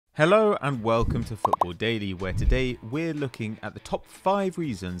Hello and welcome to Football Daily, where today we're looking at the top 5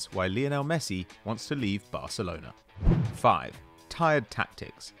 reasons why Lionel Messi wants to leave Barcelona. 5. Tired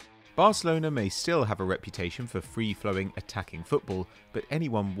tactics. Barcelona may still have a reputation for free-flowing attacking football, but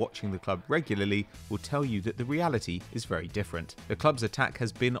anyone watching the club regularly will tell you that the reality is very different. The club's attack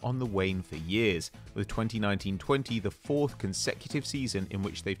has been on the wane for years, with 2019-20 the 4th consecutive season in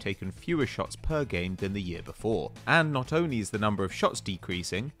which they've taken fewer shots per game than the year before. And not only is the number of shots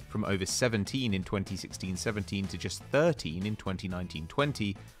decreasing, from over 17 in 2016-17 to just 13 in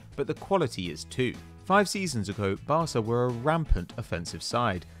 2019-20, but the quality is too. 5 seasons ago, Barca were a rampant offensive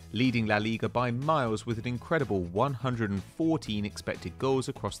side, leading La Liga by miles with an incredible 114 expected goals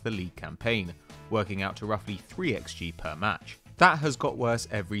across the league campaign, working out to roughly 3 xG per match. That has got worse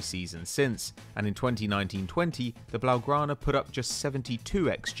every season since, and in 2019-20 the Blaugrana put up just 72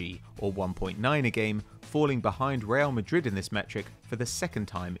 xG or 1.9 a game, falling behind Real Madrid in this metric for the second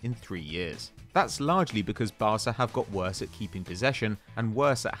time in 3 years. That's largely because Barca have got worse at keeping possession and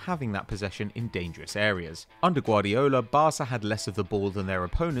worse at having that possession in dangerous areas. Under Guardiola, Barca had less of the ball than their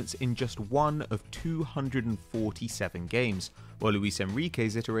opponents in just one of 247 games, while Luis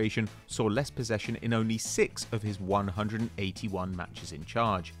Enrique's iteration saw less possession in only 6 of his 181 matches in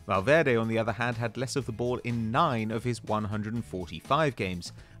charge. Valverde, on the other hand, had less of the ball in 9 of his 145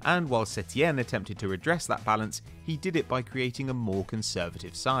 games, and while Setien attempted to redress that balance, he did it by creating a more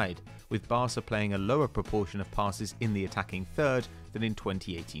conservative side, with Barca playing a lower proportion of passes in the attacking third than in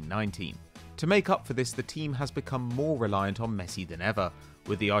 2018-19. To make up for this, the team has become more reliant on Messi than ever,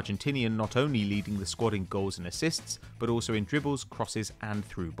 with the Argentinian not only leading the squad in goals and assists, but also in dribbles, crosses and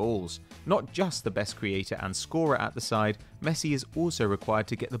through balls. Not just the best creator and scorer at the side, Messi is also required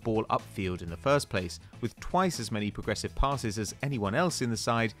to get the ball upfield in the first place, with twice as many progressive passes as anyone else in the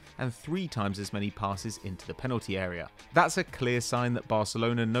side and 3 times as many passes into the penalty area. That's a clear sign that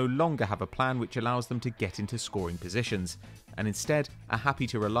Barcelona no longer have a plan which allows them to get into scoring positions, and instead are happy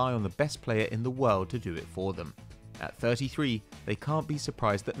to rely on the best player in the world to do it for them. At 33, they can't be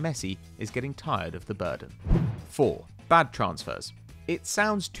surprised that Messi is getting tired of the burden. 4. Bad transfers. It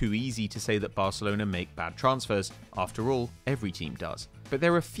sounds too easy to say that Barcelona make bad transfers. After all, every team does. But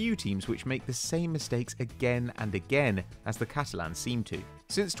there are few teams which make the same mistakes again and again as the Catalans seem to.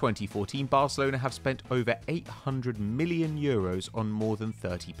 Since 2014, Barcelona have spent over 800 million euros on more than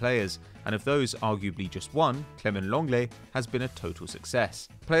 30 players, and of those, arguably just one, Clement Lenglet, has been a total success.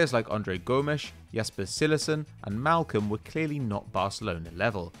 Players like Andre Gomes, Jasper Cillessen and Malcolm were clearly not Barcelona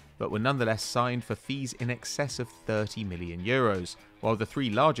level, but were nonetheless signed for fees in excess of 30 million euros, while the 3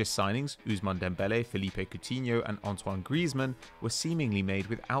 largest signings, Ousmane Dembele, Philippe Coutinho and Antoine Griezmann, were seemingly made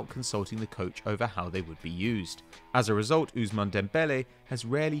without consulting the coach over how they would be used. As a result, Ousmane Dembele has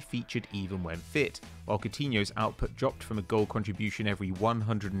rarely featured even when fit, while Coutinho's output dropped from a goal contribution every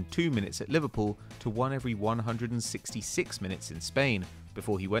 102 minutes at Liverpool to one every 166 minutes in Spain,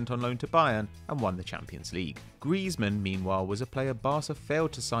 before he went on loan to Bayern and won the Champions League. Griezmann, meanwhile, was a player Barca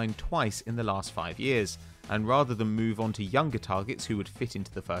failed to sign twice in the last 5 years, and rather than move on to younger targets who would fit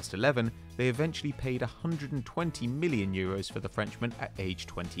into the first 11, they eventually paid 120 million euros for the Frenchman at age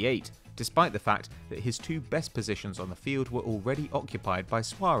 28, despite the fact that his 2 best positions on the field were already occupied by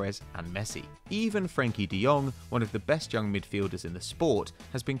Suarez and Messi. Even Frenkie de Jong, one of the best young midfielders in the sport,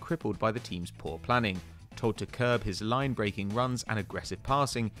 has been crippled by the team's poor planning, told to curb his line-breaking runs and aggressive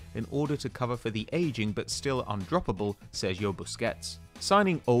passing in order to cover for the aging but still undroppable Sergio Busquets.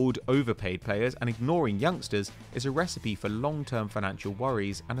 Signing old, overpaid players and ignoring youngsters is a recipe for long-term financial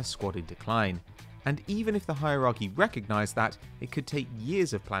worries and a squad in decline. And even if the hierarchy recognised that, it could take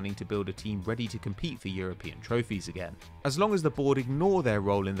years of planning to build a team ready to compete for European trophies again. As long as the board ignore their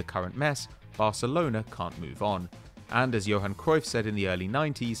role in the current mess, Barcelona can't move on. And as Johan Cruyff said in the early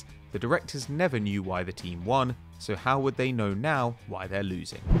 90s, the directors never knew why the team won, so how would they know now why they're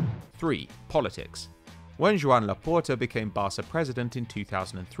losing? 3. Politics. When Joan Laporta became Barca president in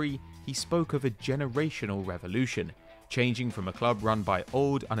 2003, he spoke of a generational revolution, changing from a club run by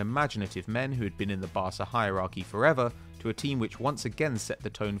old, unimaginative men who had been in the Barca hierarchy forever to a team which once again set the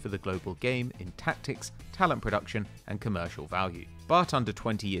tone for the global game in tactics, talent production and commercial value. But under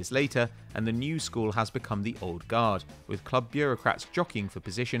 20 years later, and the new school has become the old guard, with club bureaucrats jockeying for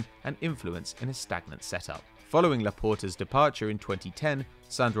position and influence in a stagnant setup. Following Laporta's departure in 2010,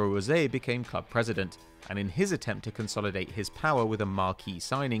 Sandro Rosé became club president, and in his attempt to consolidate his power with a marquee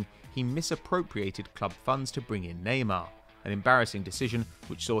signing, he misappropriated club funds to bring in Neymar, an embarrassing decision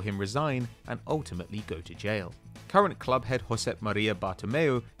which saw him resign and ultimately go to jail. Current club head Josep Maria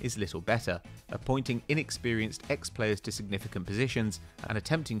Bartomeu is little better, appointing inexperienced ex-players to significant positions and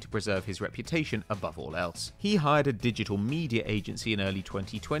attempting to preserve his reputation above all else. He hired a digital media agency in early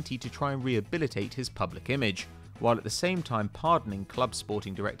 2020 to try and rehabilitate his public image, while at the same time pardoning club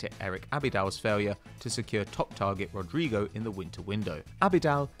sporting director Eric Abidal's failure to secure top target Rodrigo in the winter window.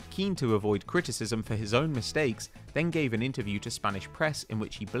 Abidal, keen to avoid criticism for his own mistakes, then gave an interview to Spanish press in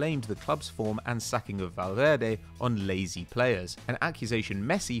which he blamed the club's form and sacking of Valverde on lazy players, an accusation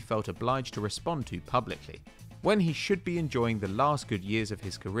Messi felt obliged to respond to publicly. When he should be enjoying the last good years of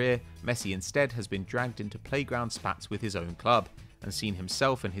his career, Messi instead has been dragged into playground spats with his own club, and seen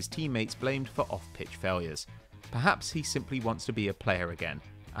himself and his teammates blamed for off-pitch failures. Perhaps he simply wants to be a player again,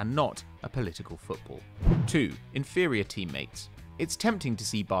 and not a political football. 2. Inferior teammates. It's tempting to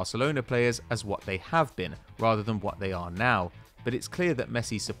see Barcelona players as what they have been, rather than what they are now, but it's clear that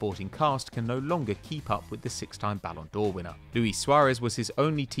Messi's supporting cast can no longer keep up with the 6-time Ballon d'Or winner. Luis Suarez was his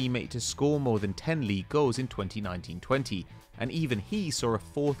only teammate to score more than 10 league goals in 2019-20, and even he saw a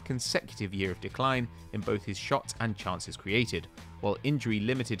 4th consecutive year of decline in both his shots and chances created, while injury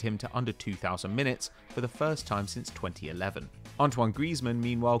limited him to under 2,000 minutes for the first time since 2011. Antoine Griezmann,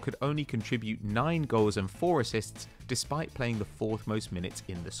 meanwhile, could only contribute 9 goals and 4 assists despite playing the 4th most minutes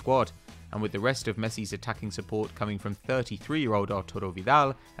in the squad, and with the rest of Messi's attacking support coming from 33-year-old Arturo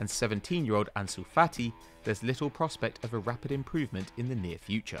Vidal and 17-year-old Ansu Fati, there's little prospect of a rapid improvement in the near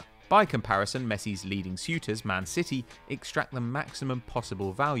future. By comparison, Messi's leading suitors, Man City, extract the maximum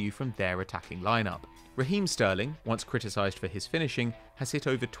possible value from their attacking lineup. Raheem Sterling, once criticised for his finishing, has hit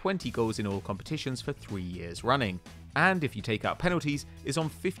over 20 goals in all competitions for 3 years running, and if you take out penalties, is on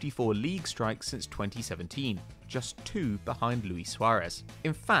 54 league strikes since 2017, just 2 behind Luis Suarez.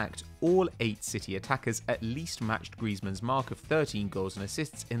 In fact, all 8 City attackers at least matched Griezmann's mark of 13 goals and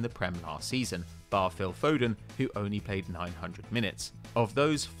assists in the Prem last season, bar Phil Foden, who only played 900 minutes. Of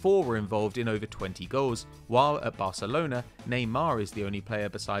those, 4 were involved in over 20 goals, while at Barcelona, Neymar is the only player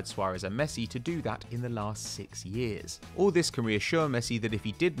besides Suarez and Messi to do that in the last 6 years. All this can reassure Messi that if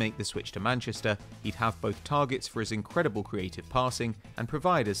he did make the switch to Manchester, he'd have both targets for his incredible creative passing and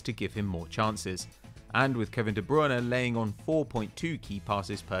providers to give him more chances. And with Kevin De Bruyne laying on 4.2 key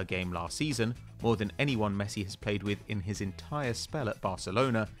passes per game last season, more than anyone Messi has played with in his entire spell at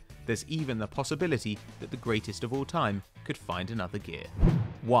Barcelona, there's even the possibility that the greatest of all time could find another gear.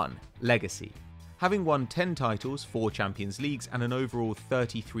 1. Legacy. Having won 10 titles, 4 Champions Leagues and an overall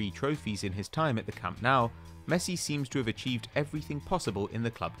 33 trophies in his time at the Camp Nou, Messi seems to have achieved everything possible in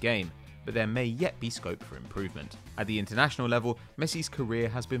the club game, but there may yet be scope for improvement. At the international level, Messi's career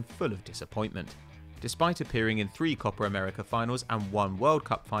has been full of disappointment. Despite appearing in 3 Copa America finals and 1 World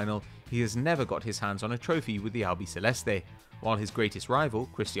Cup final, he has never got his hands on a trophy with the Albiceleste, while his greatest rival,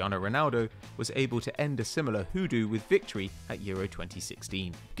 Cristiano Ronaldo, was able to end a similar hoodoo with victory at Euro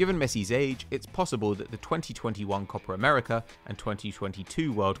 2016. Given Messi's age, it's possible that the 2021 Copa America and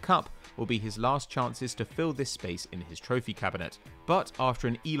 2022 World Cup will be his last chances to fill this space in his trophy cabinet. But after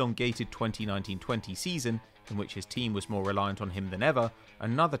an elongated 2019-20 season, in which his team was more reliant on him than ever,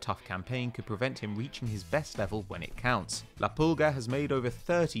 another tough campaign could prevent him reaching his best level when it counts. La Pulga has made over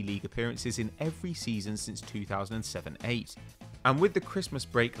 30 league appearances in every season since 2007-8. And with the Christmas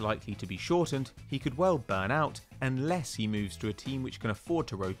break likely to be shortened, he could well burn out unless he moves to a team which can afford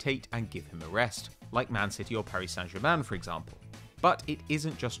to rotate and give him a rest, like Man City or Paris Saint-Germain for example. But it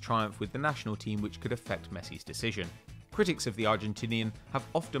isn't just triumph with the national team which could affect Messi's decision. Critics of the Argentinian have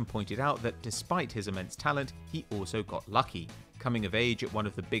often pointed out that despite his immense talent, he also got lucky, coming of age at one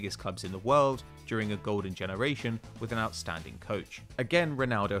of the biggest clubs in the world during a golden generation with an outstanding coach. Again,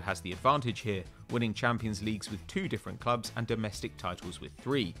 Ronaldo has the advantage here, winning Champions Leagues with 2 different clubs and domestic titles with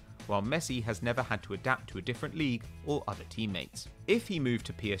 3, while Messi has never had to adapt to a different league or other teammates. If he moved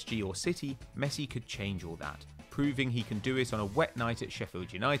to PSG or City, Messi could change all that, proving he can do it on a wet night at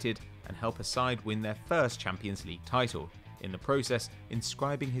Sheffield United and help a side win their first Champions League title, in the process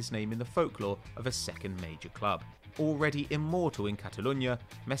inscribing his name in the folklore of a second major club. Already immortal in Catalonia,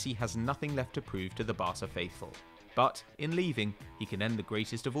 Messi has nothing left to prove to the Barca faithful. But in leaving, he can end the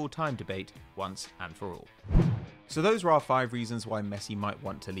greatest of all time debate once and for all. So those are our 5 reasons why Messi might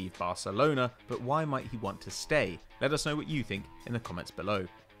want to leave Barcelona, but why might he want to stay? Let us know what you think in the comments below.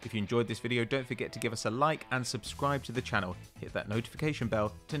 If you enjoyed this video, don't forget to give us a like and subscribe to the channel. Hit that notification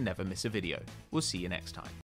bell to never miss a video. We'll see you next time.